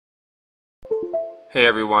Hey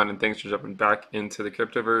everyone, and thanks for jumping back into the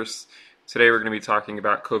cryptoverse. Today we're going to be talking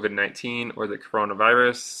about COVID-19 or the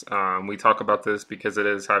coronavirus. We talk about this because it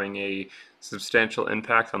is having a substantial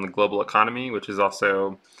impact on the global economy, which is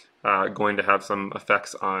also going to have some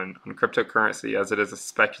effects on cryptocurrency, as it is a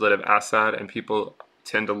speculative asset and people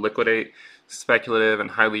tend to liquidate speculative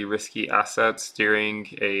and highly risky assets during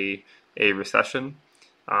a recession.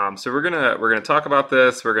 So we're gonna talk about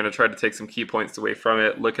this. We're gonna try to take some key points away from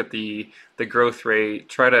it. Look at the growth rate.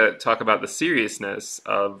 Try to talk about the seriousness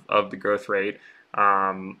of the growth rate,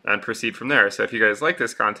 and proceed from there. So if you guys like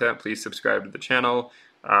this content, please subscribe to the channel,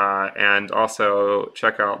 and also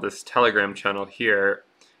check out this Telegram channel here,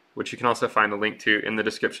 which you can also find the link to in the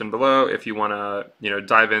description below if you want to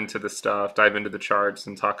dive into the stuff, dive into the charts,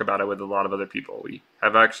 and talk about it with a lot of other people. We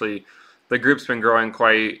have actually the group's been growing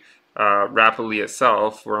quite rapidly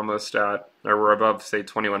itself. We're almost at, or we're above, say,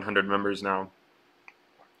 2,100 members now.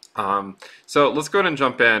 So let's go ahead and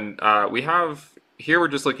jump in. We have here, we're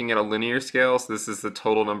just looking at a linear scale. So this is the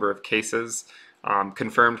total number of cases,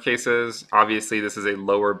 confirmed cases. Obviously, this is a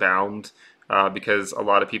lower bound because a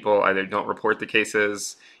lot of people either don't report the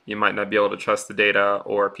cases, you might not be able to trust the data,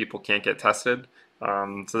 or people can't get tested.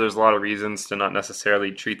 So there's a lot of reasons to not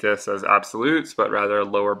necessarily treat this as absolutes, but rather a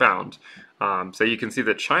lower bound. So you can see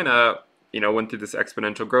that China, went through this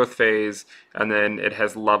exponential growth phase, and then it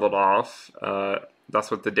has leveled off.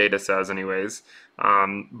 That's what the data says, anyways.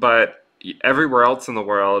 But everywhere else in the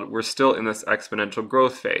world, we're still in this exponential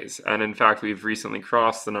growth phase, and in fact, we've recently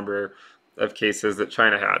crossed the number of cases that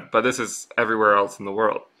China had. But this is everywhere else in the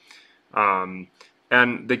world.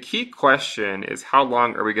 And the key question is, how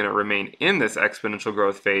long are we going to remain in this exponential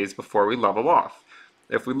growth phase before we level off?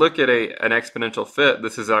 If we look at an exponential fit,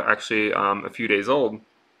 this is actually a few days old,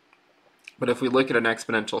 but if we look at an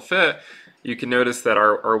exponential fit, you can notice that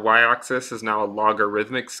our y-axis is now a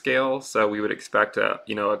logarithmic scale, so we would expect a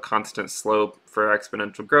constant slope for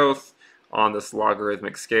exponential growth on this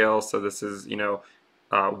logarithmic scale. So this is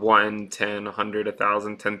 1, 10, 100,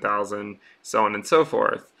 1,000, 10,000, so on and so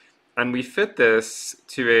forth. And we fit this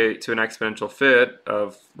to an exponential fit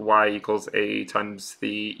of y equals a times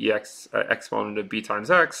the exponent of b times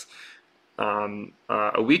x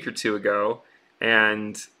a week or two ago.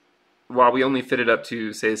 And while we only fit it up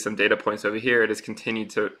to, say, some data points over here, it has continued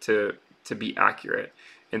to be accurate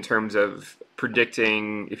in terms of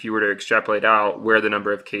predicting, if you were to extrapolate out, where the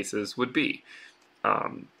number of cases would be.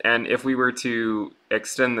 And if we were to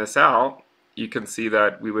extend this out, you can see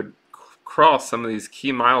that we would cross some of these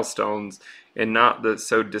key milestones in not the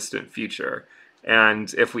so distant future.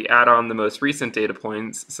 And if we add on the most recent data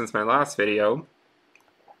points since my last video,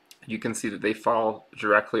 you can see that they fall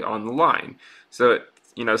directly on the line. So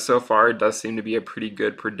so far it does seem to be a pretty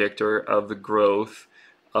good predictor of the growth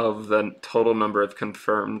of the total number of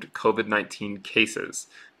confirmed COVID-19 cases.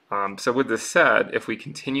 So with this said, if we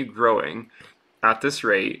continue growing at this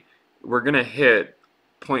rate, we're going to hit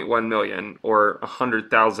 0.1 million or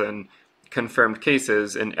 100,000 confirmed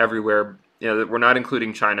cases in everywhere. We're not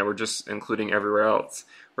including China, we're just including everywhere else.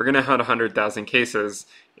 We're going to hit 100,000 cases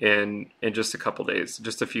in just a couple days,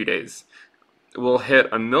 just a few days. We'll hit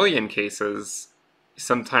 1 million cases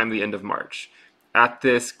sometime the end of March at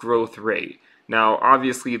this growth rate. Now,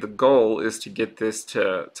 obviously, the goal is to get this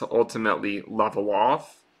to ultimately level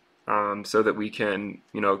off, so that we can,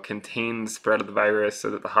 contain the spread of the virus, so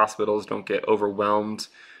that the hospitals don't get overwhelmed.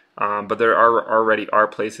 But there already are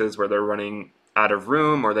places where they're running out of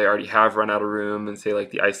room, or they already have run out of room, and say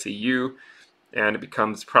like the ICU, and it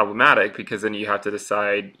becomes problematic because then you have to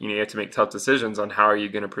decide, you have to make tough decisions on how are you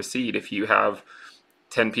going to proceed if you have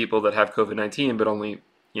 10 people that have COVID-19, but only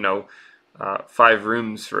 5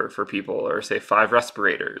 rooms for people, or say 5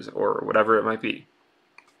 respirators, or whatever it might be.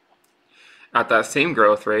 At that same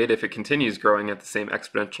growth rate, if it continues growing at the same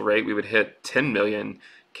exponential rate, we would hit 10 million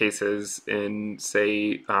cases in,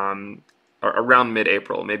 say, around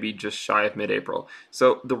mid-April, maybe just shy of mid-April.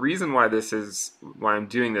 So the reason why I'm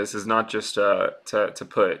doing this is not just to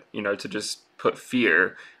put, to just put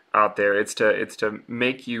fear out there. It's to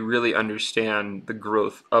make you really understand the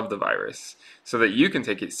growth of the virus, so that you can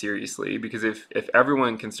take it seriously. Because if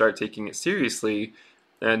everyone can start taking it seriously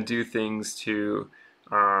and do things to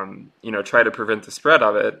try to prevent the spread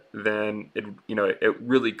of it, then it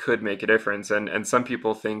really could make a difference. And some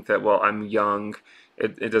people think that, well, I'm young,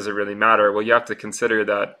 it doesn't really matter. Well, you have to consider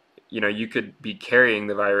that you could be carrying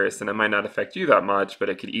the virus and it might not affect you that much, but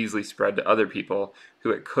it could easily spread to other people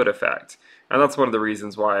who it could affect. And that's one of the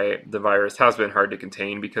reasons why the virus has been hard to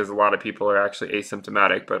contain, because a lot of people are actually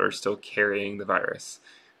asymptomatic but are still carrying the virus.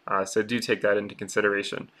 So do take that into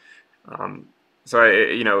consideration. So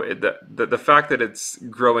the fact that it's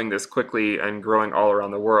growing this quickly and growing all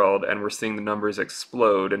around the world, and we're seeing the numbers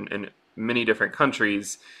explode in many different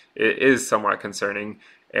countries, it is somewhat concerning.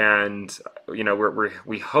 And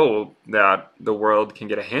we hope that the world can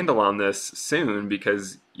get a handle on this soon,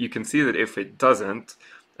 because you can see that if it doesn't,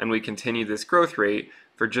 and we continue this growth rate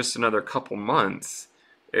for just another couple months,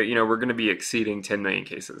 we're going to be exceeding 10 million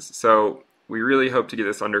cases. So we really hope to get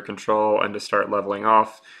this under control and to start leveling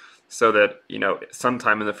off, so that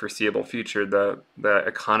sometime in the foreseeable future the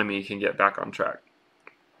economy can get back on track.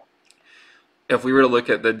 If we were to look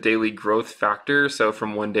at the daily growth factor, so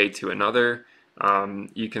from one day to another,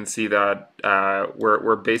 you can see that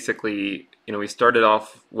we're basically, we started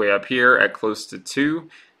off way up here at close to 2,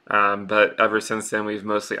 but ever since then we've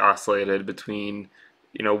mostly oscillated between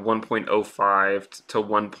 1.05 to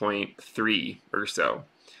 1.3 or so.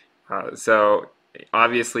 So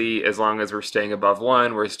obviously, as long as we're staying above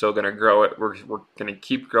 1, we're still going to grow it. We're going to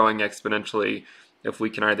keep growing exponentially. If we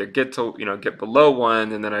can either get below 1,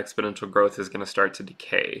 then that exponential growth is going to start to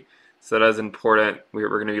decay. So that is important. We're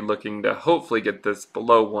going to be looking to hopefully get this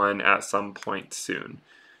below 1 at some point soon.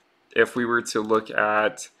 If we were to look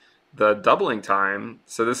at the doubling time,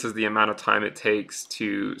 so this is the amount of time it takes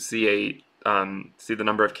to see the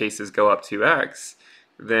number of cases go up to X,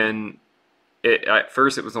 then at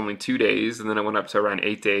first it was only 2 days, and then it went up to around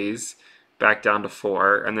 8 days, back down to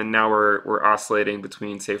 4, and then now we're oscillating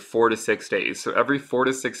between, say, 4 to 6 days. So every 4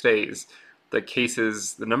 to 6 days,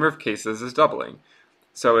 the number of cases is doubling.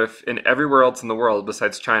 So if in everywhere else in the world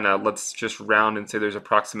besides China, let's just round and say there's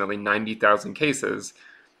approximately 90,000 cases,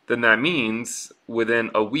 then that means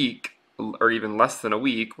within a week, or even less than a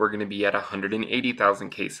week, we're going to be at 180,000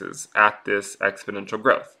 cases at this exponential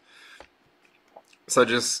growth. So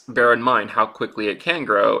just bear in mind how quickly it can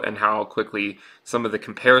grow, and how quickly some of the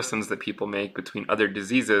comparisons that people make between other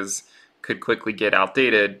diseases could quickly get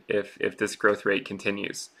outdated if this growth rate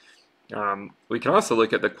continues. We can also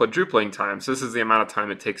look at the quadrupling time. So this is the amount of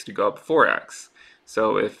time it takes to go up 4x.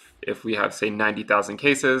 So if we have, say, 90,000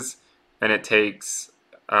 cases, and it takes,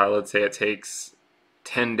 let's say it takes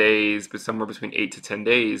 10 days, but somewhere between 8 to 10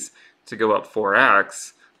 days to go up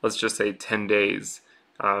 4x, let's just say 10 days,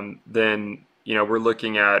 then we're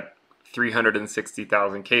looking at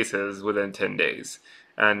 360,000 cases within 10 days.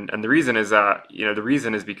 And the reason is that, the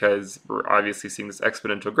reason is because we're obviously seeing this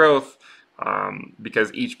exponential growth,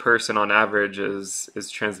 because each person on average is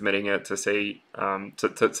transmitting it to, say,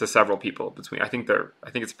 to several people. I think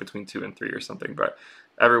it's between 2 and 3 or something, but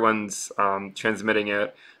everyone's transmitting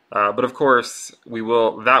it. But of course,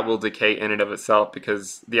 that will decay in and of itself,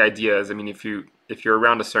 because the idea is, if you're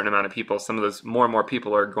around a certain amount of people, some of those more and more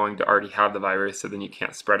people are going to already have the virus, so then you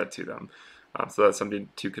can't spread it to them. So that's something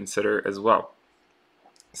to consider as well.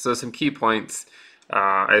 So some key points.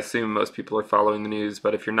 I assume most people are following the news,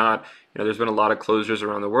 but if you're not, there's been a lot of closures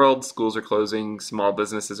around the world. Schools are closing, small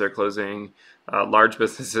businesses are closing, large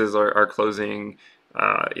businesses are closing.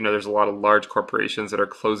 There's a lot of large corporations that are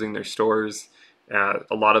closing their stores.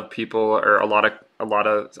 A lot of people,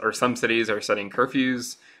 or some cities are setting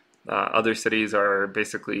curfews. Other cities are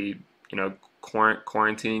basically,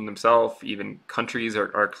 quarantining themselves. Even countries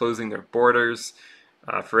are closing their borders.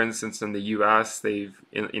 For instance, in the U.S.,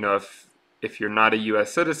 if you're not a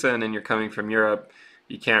U.S. citizen and you're coming from Europe,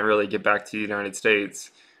 you can't really get back to the United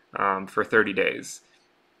States for 30 days.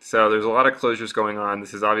 So there's a lot of closures going on.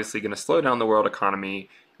 This is obviously going to slow down the world economy.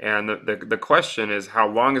 And the question is, how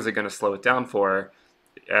long is it going to slow it down for?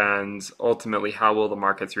 And ultimately, how will the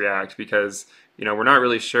markets react? Because, we're not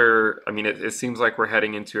really sure. It seems like we're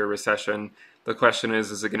heading into a recession. The question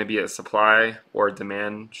is it going to be a supply or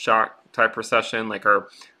demand shock type recession? Like, are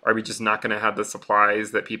we just not going to have the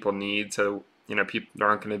supplies that people need? So, there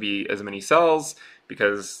aren't going to be as many cells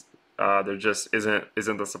because there just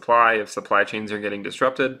isn't the supply, if supply chains are getting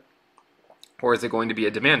disrupted. Or is it going to be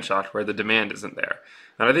a demand shock where the demand isn't there?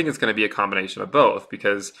 And I think it's going to be a combination of both,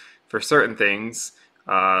 because for certain things,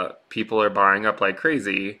 people are buying up like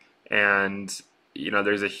crazy, and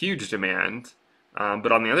there's a huge demand.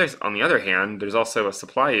 But on the other hand, there's also a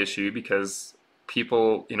supply issue, because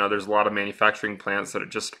people, there's a lot of manufacturing plants that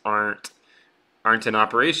just aren't in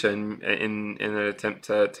operation in an attempt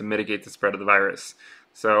to mitigate the spread of the virus.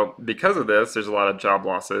 So because of this, there's a lot of job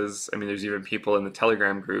losses. There's even people in the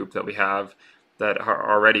Telegram group that we have that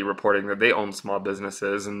are already reporting that they own small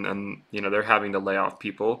businesses, and they're having to lay off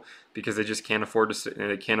people because they just can't afford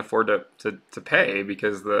to pay,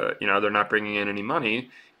 because they're not bringing in any money,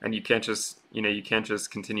 and you can't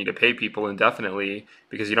just continue to pay people indefinitely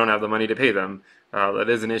because you don't have the money to pay them. That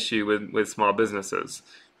is an issue with small businesses.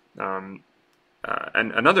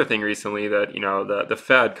 and another thing recently that the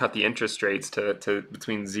Fed cut the interest rates to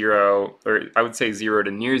between zero, or I would say zero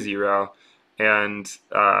to near zero, and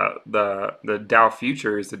the Dow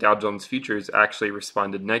futures, the Dow Jones futures, actually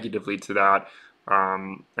responded negatively to that,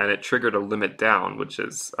 and it triggered a limit down, which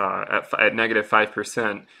is at negative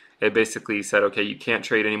 5%. It basically said, okay, you can't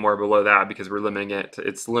trade anymore below that because we're limiting it.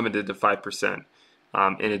 It's limited to 5%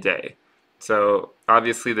 in a day. So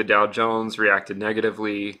obviously the Dow Jones reacted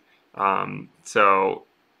negatively. So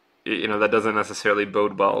that doesn't necessarily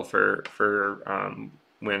bode well for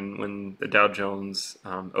when the Dow Jones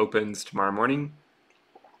opens tomorrow morning.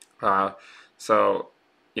 Uh, so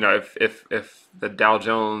if the Dow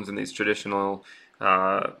Jones and these traditional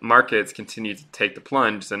markets continue to take the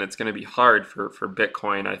plunge, then it's going to be hard for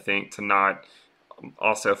Bitcoin, I think, to not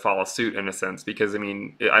also follow suit in a sense, because I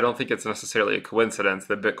mean, I don't think it's necessarily a coincidence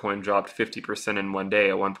that Bitcoin dropped 50% in one day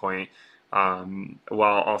at one point,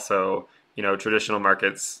 while also traditional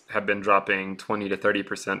markets have been dropping 20 to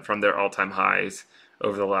 30% from their all-time highs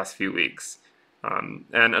over the last few weeks. And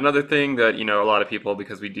another thing that a lot of people,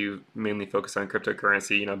 because we do mainly focus on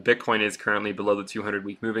cryptocurrency, Bitcoin is currently below the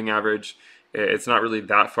 200-week moving average. It's not really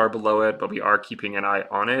that far below it, but we are keeping an eye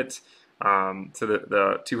on it. So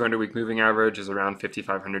the 200-week moving average is around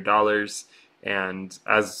 $5,500, and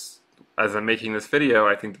as I'm making this video,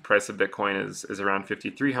 I think the price of Bitcoin is around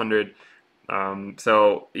 5,300.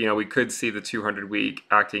 So we could see the 200-week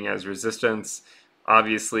acting as resistance.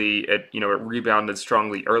 Obviously, it rebounded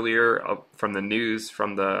strongly earlier from the news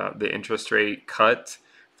from the interest rate cut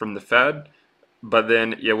from the Fed, but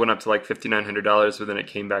then it went up to like $5,900, but then it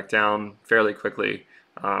came back down fairly quickly.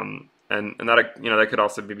 And that that could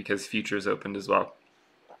also be because futures opened as well.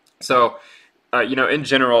 So in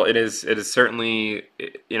general, it is certainly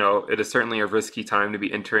it is certainly a risky time to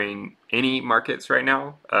be entering any markets right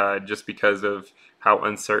now, just because of how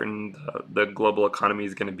uncertain the global economy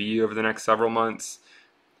is going to be over the next several months.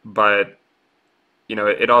 But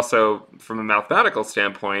it also, from a mathematical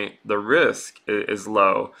standpoint, the risk is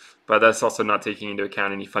low, but that's also not taking into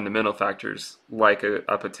account any fundamental factors like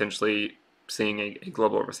a potentially seeing a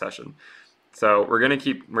global recession. So we're going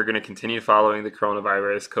to continue following the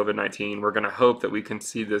coronavirus, COVID-19. We're going to hope that we can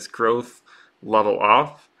see this growth level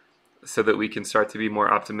off so that we can start to be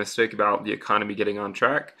more optimistic about the economy getting on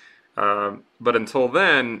track. But until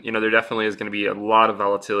then, there definitely is going to be a lot of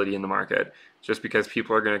volatility in the market, just because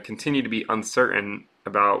people are going to continue to be uncertain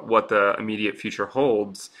about what the immediate future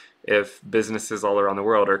holds if businesses all around the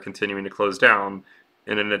world are continuing to close down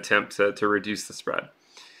in an attempt to reduce the spread.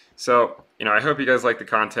 So, I hope you guys like the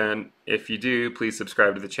content. If you do, please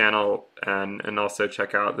subscribe to the channel, and also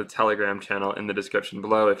check out the Telegram channel in the description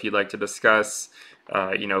below if you'd like to discuss,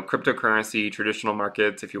 cryptocurrency, traditional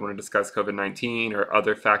markets. If you want to discuss COVID-19 or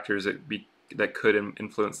other factors that could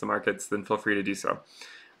influence the markets, then feel free to do so.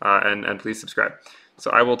 And please subscribe.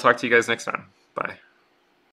 So I will talk to you guys next time. Bye.